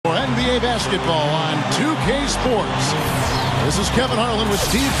NBA basketball on 2K Sports. This is Kevin Harlan with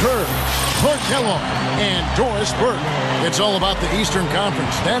Steve Kerr, Clark Kellogg, and Doris Burke. It's all about the Eastern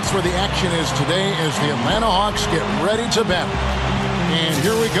Conference. That's where the action is today as the Atlanta Hawks get ready to battle. And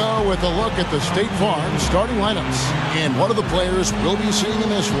here we go with a look at the State Farm starting lineups. And one of the players we'll be seeing in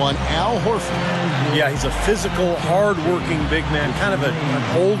this one, Al Horford. Yeah, he's a physical, hard-working big man, kind of an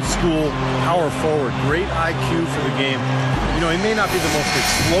old-school power forward. Great IQ for the game. You know, he may not be the most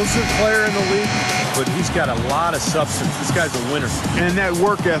explosive player in the league, but he's got a lot of substance. This guy's a winner. And that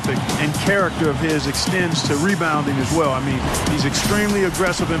work ethic and character of his extends to rebounding as well. I mean, he's extremely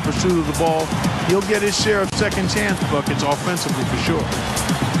aggressive in pursuit of the ball. He'll get his share of second chance buckets offensively for sure.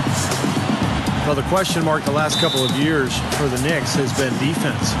 Well, the question mark the last couple of years for the Knicks has been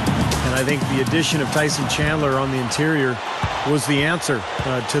defense. And I think the addition of Tyson Chandler on the interior was the answer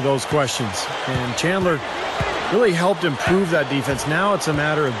to those questions. And Chandler really helped improve that defense. Now it's a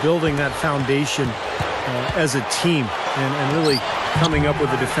matter of building that foundation as a team and really coming up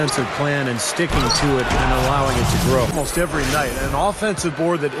with a defensive plan and sticking to it and allowing it to grow. Almost every night, an offensive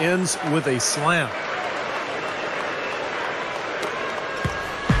board that ends with a slam.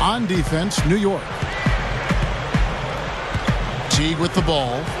 On defense, New York. Teague with the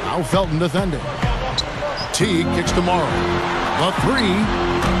ball. Now Felton defending. Teague kicks to Morrow. The three.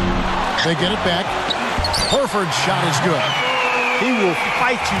 They get it back. Horford's shot is good. He will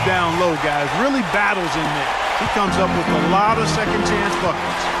fight you down low, guys. Really battles in there. He comes up with a lot of second chance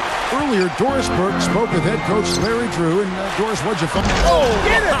buckets. Earlier, Doris Burke spoke with head coach Larry Drew. And Doris, what'd you find? Oh,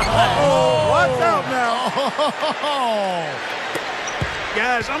 get it! Oh, watch out now.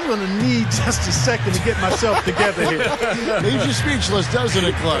 Guys, I'm going to need just a second to get myself together here. Leaves you speechless, doesn't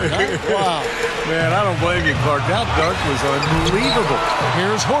it, Clark? Huh? Wow. Man, I don't blame you, Clark. That dunk was unbelievable.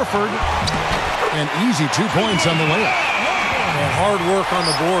 Here's Horford. And easy 2 points on the layup. And hard work on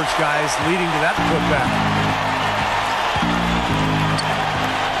the boards, guys, leading to that putback.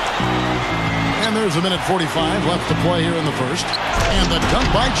 And there's a minute 45 left to play here in the first. And the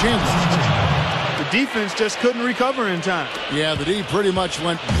dunk by Chandler. The defense just couldn't recover in time. Yeah, the D pretty much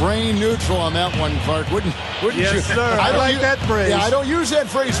went brain neutral on that one, Clark. Wouldn't yes, you? Sir. I like that phrase. Yeah, I don't use that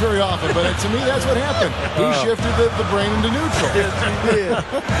phrase very often, but to me, that's what happened. He shifted the brain into neutral. Yes, he did.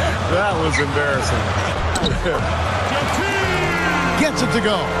 That was embarrassing. Gets it to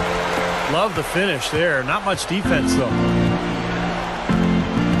go. Love the finish there. Not much defense, though.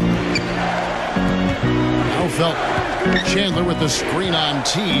 Now Felton. Chandler with the screen on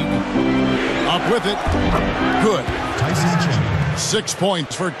Teague. Up with it. Good. 6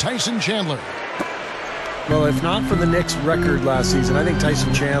 points for Tyson Chandler. Well, if not for the Knicks' record last season, I think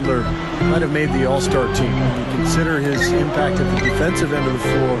Tyson Chandler might have made the All-Star team. When you consider his impact at the defensive end of the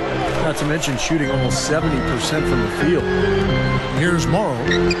floor, not to mention shooting almost 70% from the field. Here's Morrow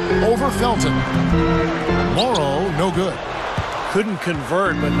over Felton. Morrow, no good. Couldn't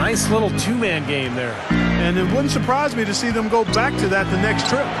convert, but nice little two-man game there. And it wouldn't surprise me to see them go back to that the next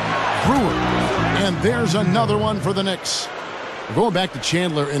trip. Brewer. And there's another one for the Knicks. Going back to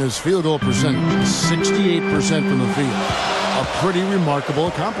Chandler in his field goal percentage, 68% from the field. A pretty remarkable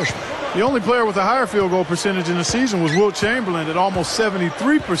accomplishment. The only player with a higher field goal percentage in the season was Wilt Chamberlain at almost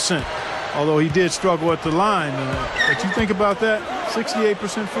 73%, although he did struggle at the line. But you think about that,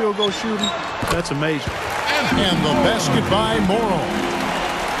 68% field goal shooting, that's amazing. And the basket by Morrow.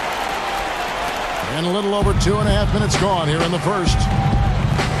 And a little over 2.5 minutes gone here in the first.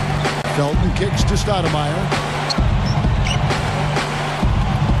 Felton kicks to Stoudemire.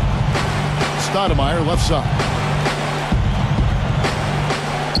 Stoudemire left side.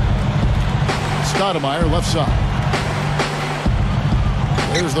 Stoudemire left side.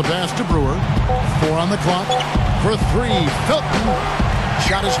 There's the pass to Brewer. 4 on the clock. For 3. Felton.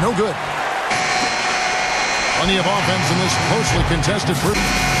 Shot is no good. Plenty of offense in this closely contested first.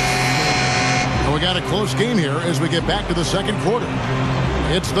 And we got a close game here as we get back to the second quarter.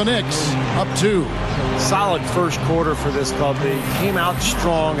 It's the Knicks up 2. Solid first quarter for this club. They came out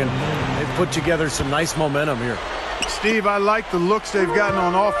strong and they put together some nice momentum here. Steve, I like the looks they've gotten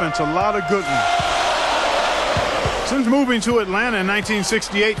on offense. A lot of good ones. Since moving to Atlanta in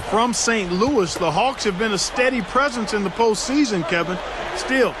 1968 from St. Louis, the Hawks have been a steady presence in the postseason, Kevin.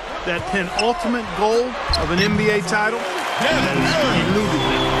 Still, that penultimate goal of an NBA title has eluded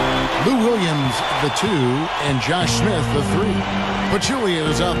them. Lou Williams, the 2, and Josh Smith, the 3. Pachulia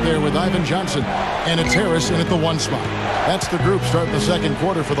is out there with Ivan Johnson, and it's Harris in at the 1 spot. That's the group starting the second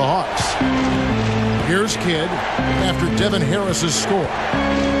quarter for the Hawks. Here's Kidd after Devin Harris's score.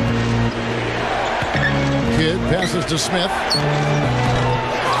 Kidd passes to Smith.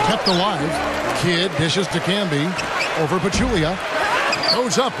 Kept alive. Kidd dishes to Camby over Pachulia.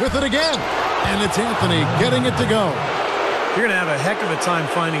 Goes up with it again. And it's Anthony getting it to go. You're going to have a heck of a time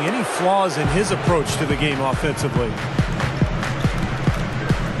finding any flaws in his approach to the game offensively.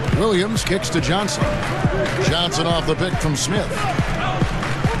 Williams kicks to Johnson. Johnson off the pick from Smith.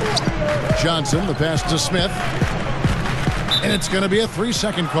 Johnson, the pass to Smith. And it's going to be a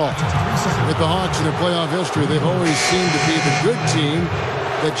 3-second call. With the Hawks in their playoff history, they've always seemed to be the good team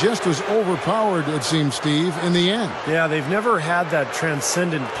that just was overpowered, it seems, Steve, in the end. Yeah, they've never had that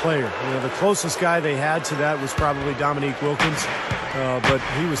transcendent player. You know, the closest guy they had to that was probably Dominique Wilkins. But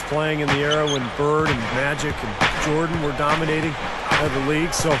he was playing in the era when Bird and Magic and Jordan were dominating the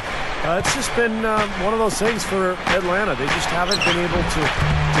league. So it's just been one of those things for Atlanta. They just haven't been able to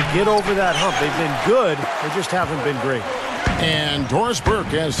get over that hump. They've been good. They just haven't been great. And Doris Burke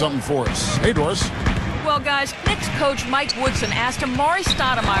has something for us. Hey, Doris. Well, guys, Knicks coach Mike Woodson asked Amari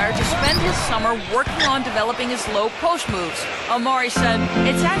Stoudemire to spend his summer working on developing his low post moves. Amari said,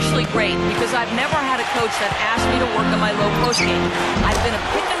 "It's actually great because I've never had a coach that asked me to work on my low post game. I've been a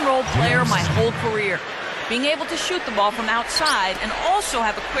pick and roll player my whole career. Being able to shoot the ball from outside and also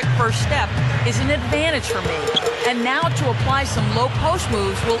have a quick first step is an advantage for me. And now to apply some low post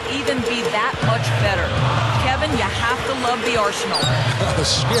moves will even be that much better." Kevin, you have to love the arsenal. A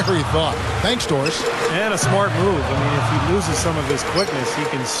scary thought. Thanks, Doris. And a smart move. I mean, if he loses some of his quickness, he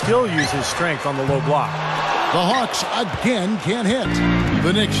can still use his strength on the low block. The Hawks again can't hit.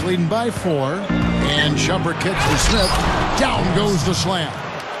 The Knicks leading by 4. And Shumpert kicks to Smith. Down goes the slam.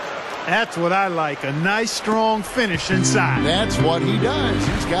 That's what I like, a nice, strong finish inside. That's what he does.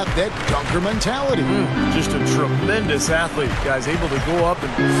 He's got that dunker mentality. Just a tremendous athlete, guys, able to go up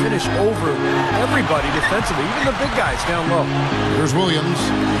and finish over everybody defensively, even the big guys down low. Here's Williams.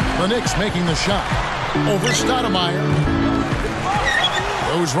 The Knicks making the shot. Over Stoudemire.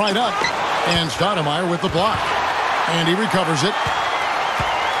 Goes right up. And Stoudemire with the block. And he recovers it.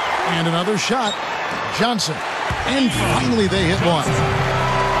 And another shot. Johnson. And finally they hit one.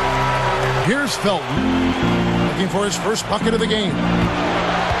 Here's Felton, looking for his first bucket of the game.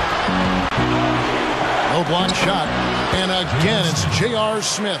 No block shot. And again, it's J.R.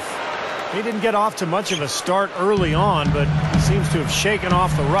 Smith. He didn't get off to much of a start early on, but seems to have shaken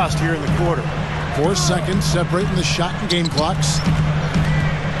off the rust here in the quarter. 4 seconds separating the shot and game clocks.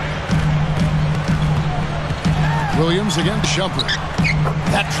 Williams against Shumpert.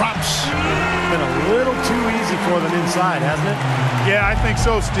 That drops. Been a little too easy for them inside, hasn't it? Yeah, I think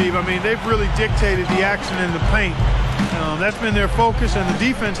so, Steve. I mean, they've really dictated the action in the paint. That's been their focus, and the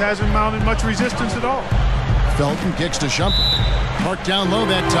defense hasn't mounted much resistance at all. Felton kicks to Shumpert. Marked down low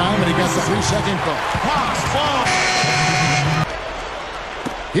that time, and he got the 3-second call.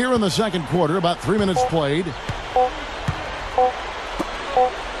 Here in the second quarter, about 3 minutes played. The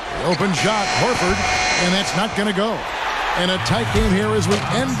open shot, Horford, and that's not going to go. And a tight game here as we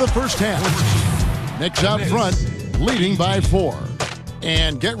end the first half. Knicks out front, leading by 4.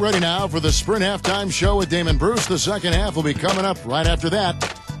 And get ready now for the Sprint Halftime Show with Damon Bruce. The second half will be coming up right after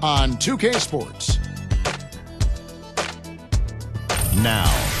that on 2K Sports.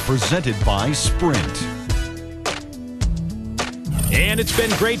 Now, presented by Sprint. And it's been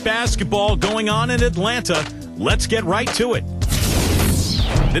great basketball going on in Atlanta. Let's get right to it.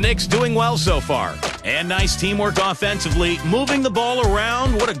 The Knicks doing well so far. And nice teamwork offensively, moving the ball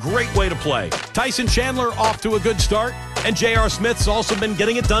around. What a great way to play. Tyson Chandler off to a good start, and J.R. Smith's also been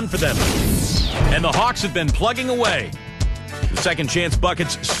getting it done for them. And the Hawks have been plugging away. The second chance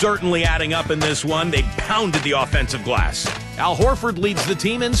buckets certainly adding up in this one. They pounded the offensive glass. Al Horford leads the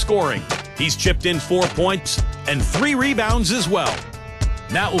team in scoring. He's chipped in 4 points and 3 rebounds as well.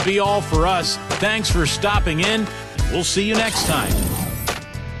 That will be all for us. Thanks for stopping in. We'll see you next time.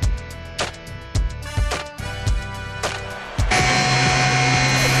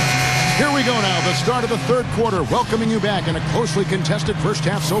 Here we go now, the start of the third quarter, welcoming you back in a closely contested first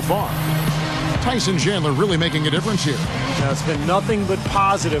half so far. Tyson Chandler really making a difference here. Yeah, it's been nothing but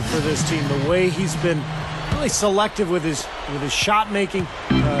positive for this team. The way he's been really selective with his shot making,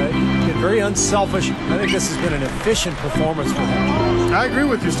 been very unselfish. I think this has been an efficient performance for him. I agree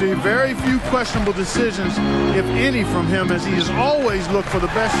with you, Steve. Very few questionable decisions, if any, from him, as he has always looked for the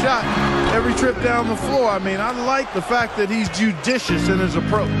best shot every trip down the floor. I mean, I like the fact that he's judicious in his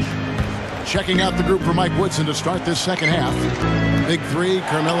approach. Checking out the group for Mike Woodson to start this second half. Big three,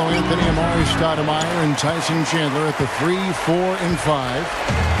 Carmelo Anthony, Amari Stoudemire, and Tyson Chandler at the 3, 4, and 5.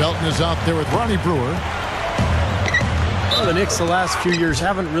 Felton is out there with Ronnie Brewer. Well, the Knicks the last few years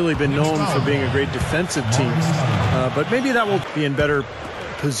haven't really been known for being a great defensive team. But maybe that will be in better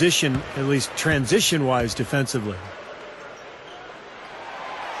position, at least transition-wise, defensively.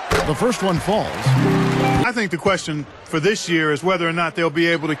 The first one falls. I I think the question for this year is whether or not they'll be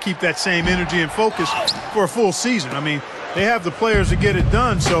able to keep that same energy and focus for a full season. I mean, they have the players to get it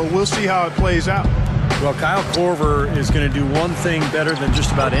done, so we'll see how it plays out. Well, Kyle Korver is going to do one thing better than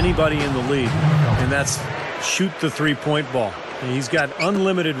just about anybody in the league, and that's shoot the three-point ball. And he's got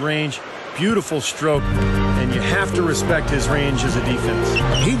unlimited range, beautiful stroke, and you have to respect his range as a defense.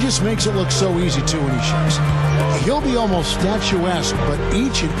 He just makes it look so easy, too, when he shoots. He'll be almost statuesque, but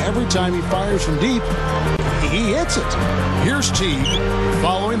each and every time he fires from deep, he hits it. Here's Teague,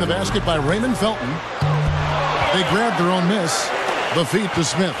 following the basket by Raymond Felton. They grab their own miss. The feed to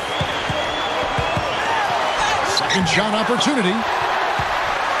Smith. Second shot opportunity.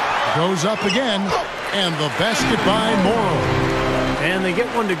 Goes up again, and the basket by Morrow. And they get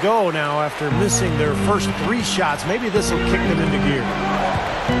one to go now after missing their first 3 shots. Maybe this will kick them into gear.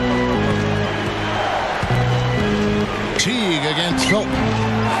 Teague against Felton.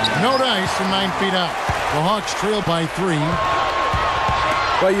 No dice from 9 feet out. The Hawks trail by 3.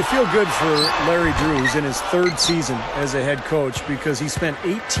 Well, you feel good for Larry Drew, who's in his 3rd season as a head coach, because he spent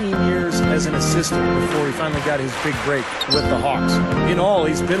 18 years as an assistant before he finally got his big break with the Hawks. In all,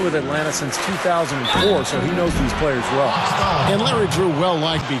 he's been with Atlanta since 2004, so he knows these players well. And Larry Drew well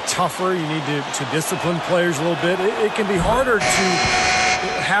liked. Be tougher. You need to discipline players a little bit. It can be harder to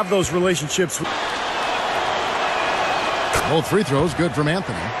have those relationships. Both free throws good from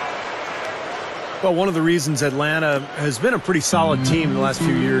Anthony. Well, one of the reasons Atlanta has been a pretty solid team in the last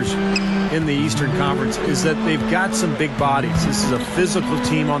few years in the Eastern Conference is that they've got some big bodies. This is a physical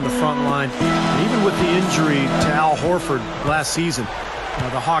team on the front line. And even with the injury to Al Horford last season,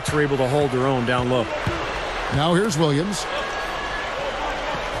 the Hawks were able to hold their own down low. Now here's Williams.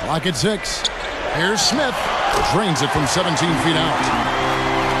 Clock at 6. Here's Smith. Drains it from 17 feet out.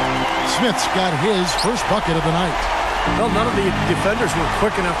 Smith's got his first bucket of the night. Well, none of the defenders were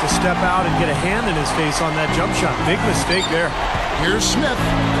quick enough to step out and get a hand in his face on that jump shot. Big mistake there. Here's Smith.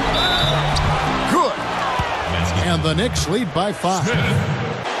 Good. And the Knicks lead by 5.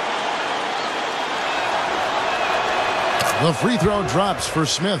 The free throw drops for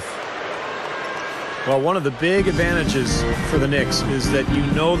Smith. Well, one of the big advantages for the Knicks is that you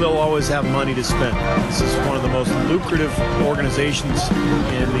know they'll always have money to spend. This is one of the most lucrative organizations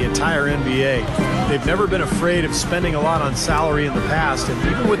in the entire NBA. They've never been afraid of spending a lot on salary in the past, and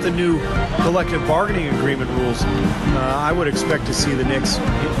even with the new collective bargaining agreement rules, I would expect to see the Knicks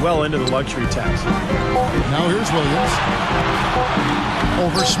well into the luxury tax. Now here's Williams.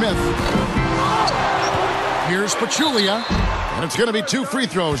 Over Smith. Here's Pachulia. And it's going to be 2 free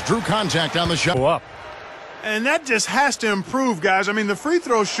throws. Drew contact on the shot. Go up. And that just has to improve, guys. I mean, the free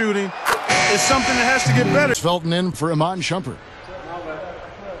throw shooting is something that has to get better. Felton in for Iman Shumpert.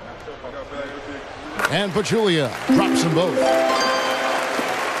 And Pachulia drops them both.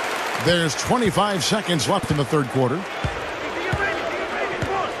 There's 25 seconds left in the 3rd quarter.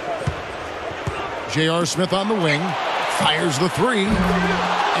 J.R. Smith on the wing. Fires the 3. And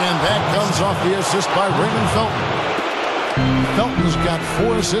that comes off the assist by Raymond Felton. Felton's got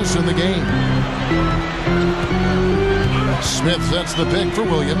 4 assists in the game. Smith sets the pick for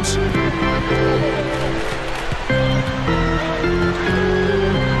Williams.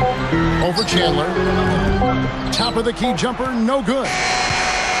 Over Chandler. Top of the key jumper, no good.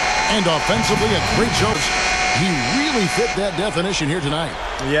 And offensively, a great job. He really fit that definition here tonight.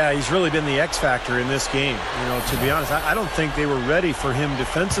 Yeah, he's really been the X factor in this game. You know, to be honest, I don't think they were ready for him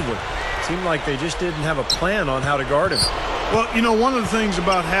defensively. It seemed like they just didn't have a plan on how to guard him. Well, you know, one of the things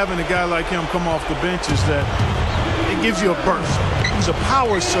about having a guy like him come off the bench is that it gives you a burst. He's a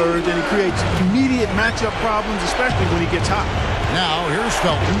power surge, and he creates immediate matchup problems, especially when he gets hot. Now, here's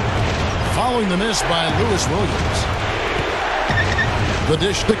Felton, following the miss by Lewis Williams. The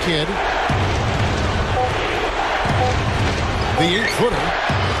dish to Kidd. The 8-footer,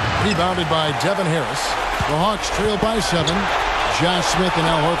 rebounded by Devin Harris. The Hawks trail by 7. Josh Smith and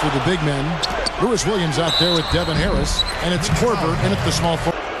Al Horford, the big men. Lewis Williams out there with Devin Harris, and it's Korver in at the small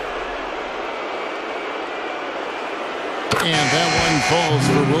forward. And that one falls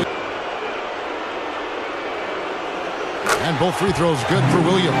for Williams. And both free throws good for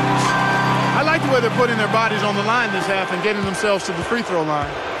Williams. I like the way they're putting their bodies on the line this half and getting themselves to the free throw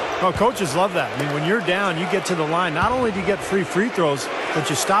line. Well, coaches love that. I mean, when you're down, you get to the line. Not only do you get free throws, but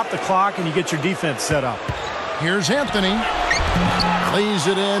you stop the clock and you get your defense set up. Here's Anthony. Lays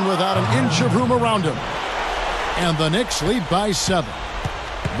it in without an inch of room around him. And the Knicks lead by 7.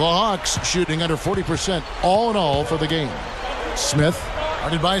 The Hawks shooting under 40% all in all for the game. Smith,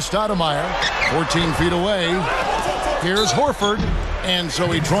 guarded by Stoudemire, 14 feet away. Here's Horford, and so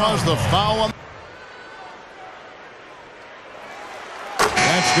he draws the foul.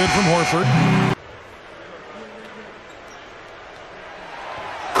 That's good from Horford.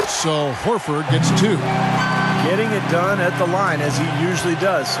 So Horford gets 2. Getting it done at the line as he usually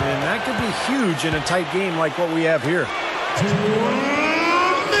does. And that could be huge in a tight game like what we have here. 2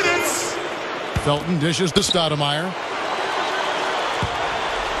 minutes. Felton dishes to Stoudemire.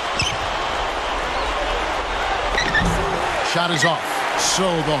 Shot is off. So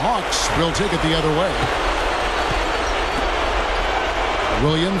the Hawks will take it the other way.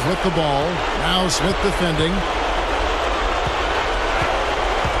 Williams with the ball. Now Smith defending.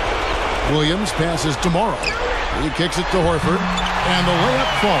 Williams passes to Morrow. He kicks it to Horford. And the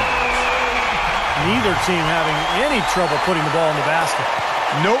layup falls. Neither team having any trouble putting the ball in the basket.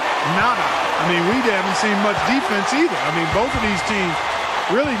 Nope, nada. I mean, we haven't seen much defense either. I mean, both of these teams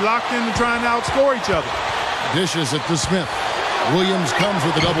really locked into trying to outscore each other. Dishes it to Smith. Williams comes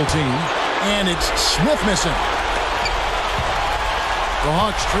with a double team. And it's Smith missing. The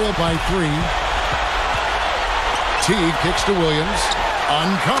Hawks trail by 3. Teague kicks to Williams.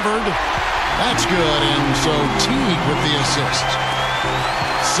 Uncovered. That's good. And so Teague with the assist.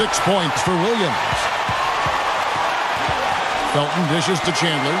 6 points for Williams. Felton dishes to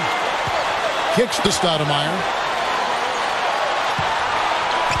Chandler. Kicks to Stoudemire.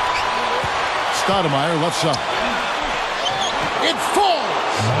 Stoudemire left side. It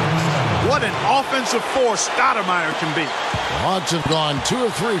falls! What an offensive force Stoudemire can be. The Hawks have gone 2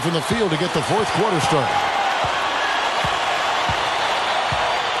 of 3 from the field to get the fourth quarter started.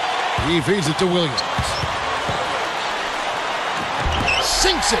 He feeds it to Williams.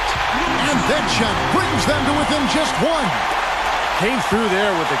 Sinks it. And that shot brings them to within just 1. Came through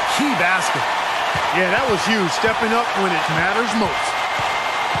there with a key basket. Yeah, that was huge. Stepping up when it matters most.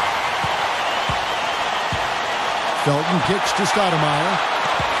 Felton kicks to Stoudemire.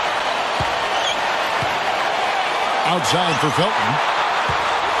 Outside for Felton.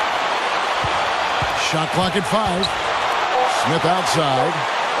 Shot clock at 5. Smith outside.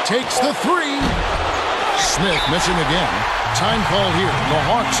 Takes the 3. Smith missing again. Time call here. The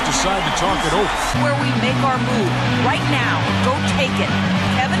Hawks decide to talk it over. Where we make our move. Right now. Go take it.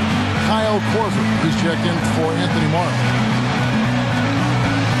 Kevin? Kyle Korver. He's checked in for Anthony Morrow.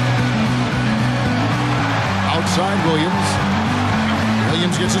 Outside Williams.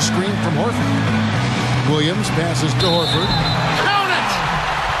 Williams gets a screen from Horford. Williams passes to Horford. Count it!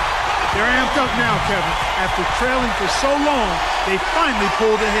 They're amped up now, Kevin. After trailing for so long, they finally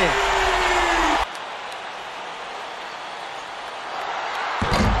pulled ahead.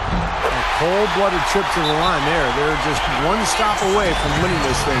 A cold-blooded trip to the line there. They're just one stop away from winning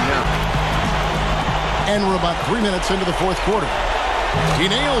this thing now. And we're about 3 minutes into the fourth quarter. He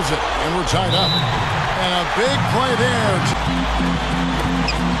nails it, and we're tied up. And a big play there.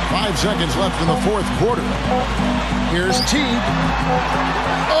 5 seconds left in the fourth quarter. Here's Teague.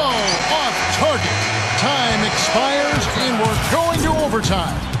 Oh, off target. Time expires, and we're going to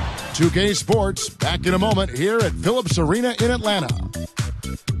overtime. 2K Sports back in a moment here at Phillips Arena in Atlanta.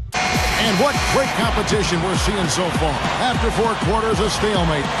 And what great competition we're seeing so far. After 4 quarters, a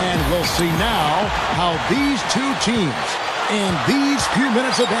stalemate. And we'll see now how these two teams in these few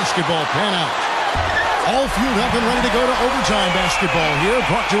minutes of basketball pan out. All fueled up and ready to go to overtime basketball here,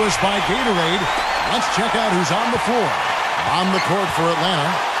 brought to us by Gatorade. Let's check out who's on the floor. On the court for Atlanta,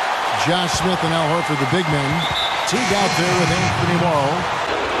 Josh Smith and Al Horford, the big men. Teague out there with Anthony Morrow.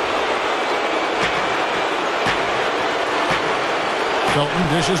 Felton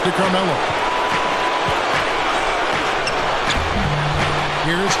dishes to Carmelo.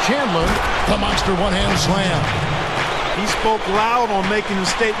 Here's Chandler, the monster one-hand slam. He spoke loud on making a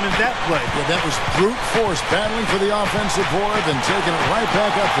statement that play. Yeah, that was brute force, battling for the offensive board, then taking it right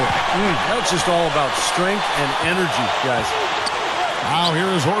back up there. That's just all about strength and energy, guys. Now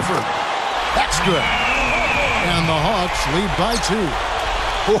here is Horford. That's good. And the Hawks lead by 2.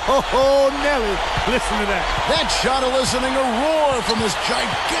 Whoa, Nelly, listen to that. That shot eliciting a roar from this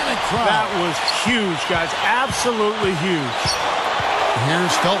gigantic crowd. That was huge, guys. Absolutely huge.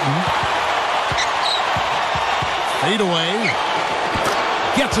 Here's Felton. Fade away.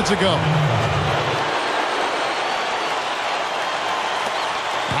 Gets it to go.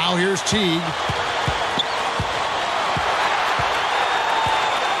 Now here's Teague.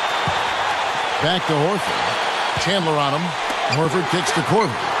 Back to Horford. Chandler on him. Horford kicks to Korver.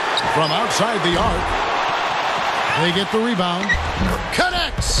 From outside the arc. They get the rebound.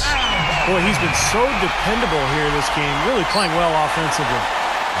 Connects! Boy, he's been so dependable here this game. Really playing well offensively.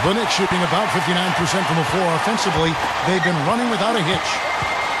 The Knicks shooting about 59% from the floor offensively. They've been running without a hitch.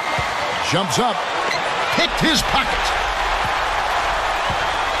 Jumps up. Picked his pocket.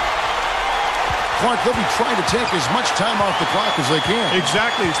 Clark, they'll be trying to take as much time off the clock as they can.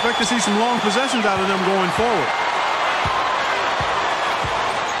 Exactly. Expect to see some long possessions out of them going forward.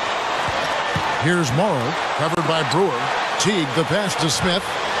 Here's Morrow, covered by Brewer. Teague, the pass to Smith.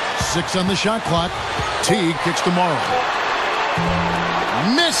 6 on the shot clock. Teague kicks to Morrow.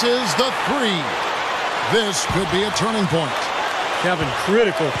 Misses the 3. This could be a turning point. Kevin,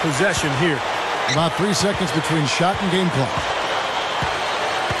 critical possession here. About 3 seconds between shot and game clock.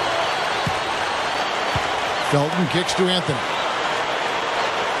 Felton kicks to Anthony.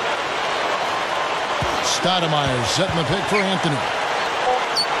 Stoudemire setting the pick for Anthony.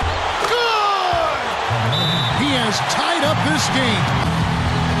 Good! He has tied up this game.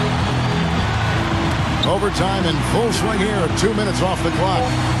 Overtime in full swing here. 2 minutes off the clock.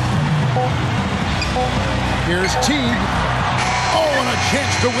 Here's Teague. Oh, and a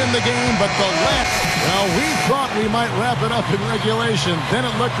chance to win the game, but the last. Well, we thought we might wrap it up in regulation. Then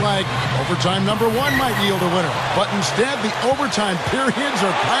it looked like overtime number 1 might yield a winner. But instead, the overtime periods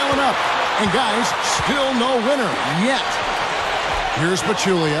are piling up. And guys, still no winner yet. Here's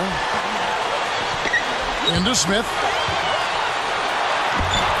Pachulia. Into Smith.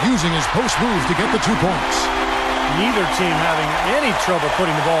 Using his post moves to get the 2 points. Neither team having any trouble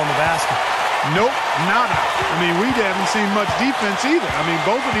putting the ball in the basket. Nope, nada. I mean, we haven't seen much defense either. I mean,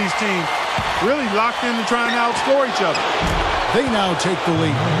 both of these teams really locked in to try and outscore each other. They now take the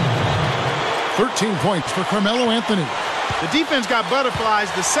lead. 13 points for Carmelo Anthony. The defense got butterflies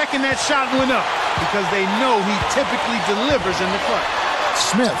the second that shot went up because they know he typically delivers in the clutch.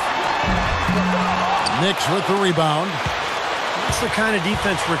 Smith. Knicks with the rebound. That's the kind of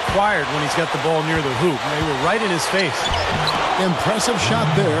defense required when he's got the ball near the hoop. They were right in his face. Impressive shot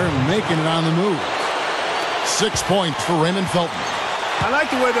there, making it on the move. 6 points for Raymond Felton. I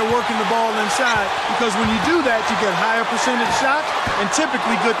like the way they're working the ball inside because when you do that, you get higher percentage shots, and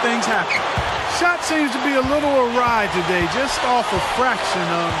typically good things happen. Shot seems to be a little awry today, just off a fraction.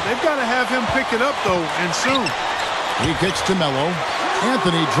 They've got to have him pick it up, though, and soon. He kicks to Melo.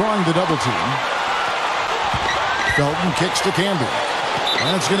 Anthony drawing the double team. Felton kicks to Canby.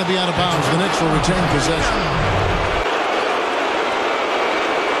 That's going to be out of bounds. The Knicks will retain possession.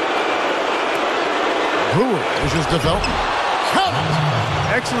 Brewer pushes to Felton. Count it!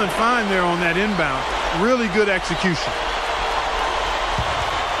 Excellent find there on that inbound. Really good execution.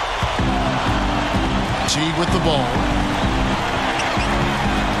 Teague with the ball.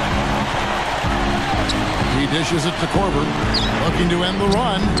 He dishes it to Korver. Looking to end the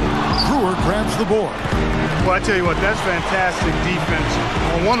run. Brewer grabs the board. Well, I tell you what, that's fantastic defense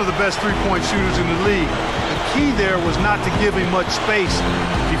on one of the best three-point shooters in the league. The key there was not to give him much space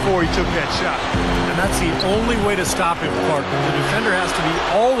before he took that shot. And that's the only way to stop him, Clark. The defender has to be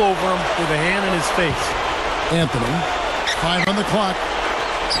all over him with a hand in his face. Anthony, 5 on the clock.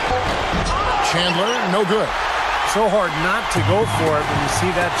 Chandler, no good. So hard not to go for it when you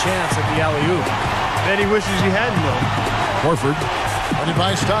see that chance at the alley-oop. Bet he wishes he hadn't, though. Horford, headed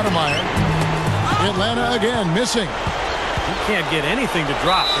by Stoudemire. Atlanta again, missing. He can't get anything to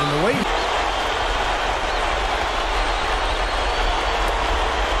drop. And the way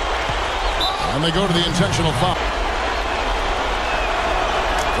and they go to the intentional foul.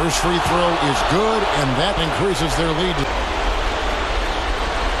 First free throw is good, and that increases their lead.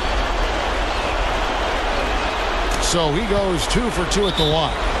 So he goes 2 for 2 at the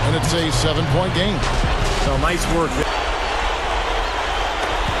line, and it's a 7-point game. So nice work.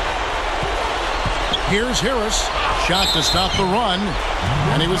 Here's Harris. Shot to stop the run,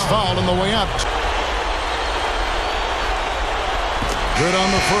 and he was fouled on the way up. Good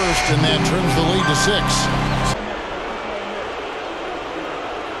on the first, and that trims the lead to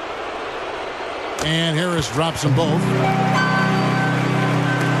 6. And Harris drops them both.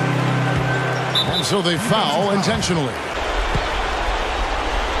 And so they foul intentionally.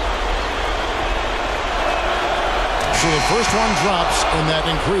 So the first one drops, and that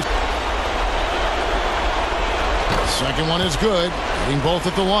increases. Second one is good, hitting both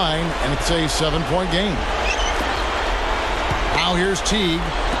at the line, and it's a 7-point game. Now here's Teague.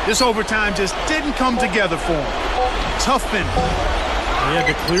 This overtime just didn't come together for him. Tough finish. He had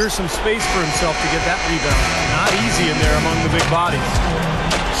to clear some space for himself to get that rebound. Not easy in there among the big bodies.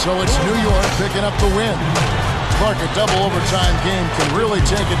 So it's New York picking up the win. Clark, a double overtime game can really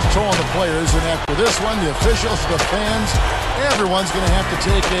take its toll on the players, and after this one, the officials, the fans, everyone's going to have to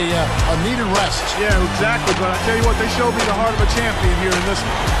take a needed rest. Yeah, exactly. But I tell you what, they showed me the heart of a champion here in this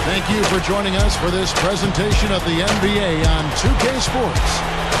one. Thank you for joining us for this presentation of the NBA on 2K Sports.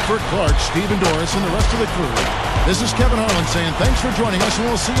 For Clark, Stephen Doris, and the rest of the crew, this is Kevin Harlan saying thanks for joining us, and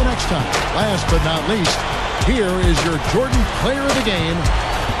we'll see you next time. Last but not least, here is your Jordan Player of the Game,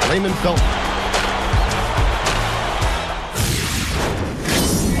 Raymond Felton.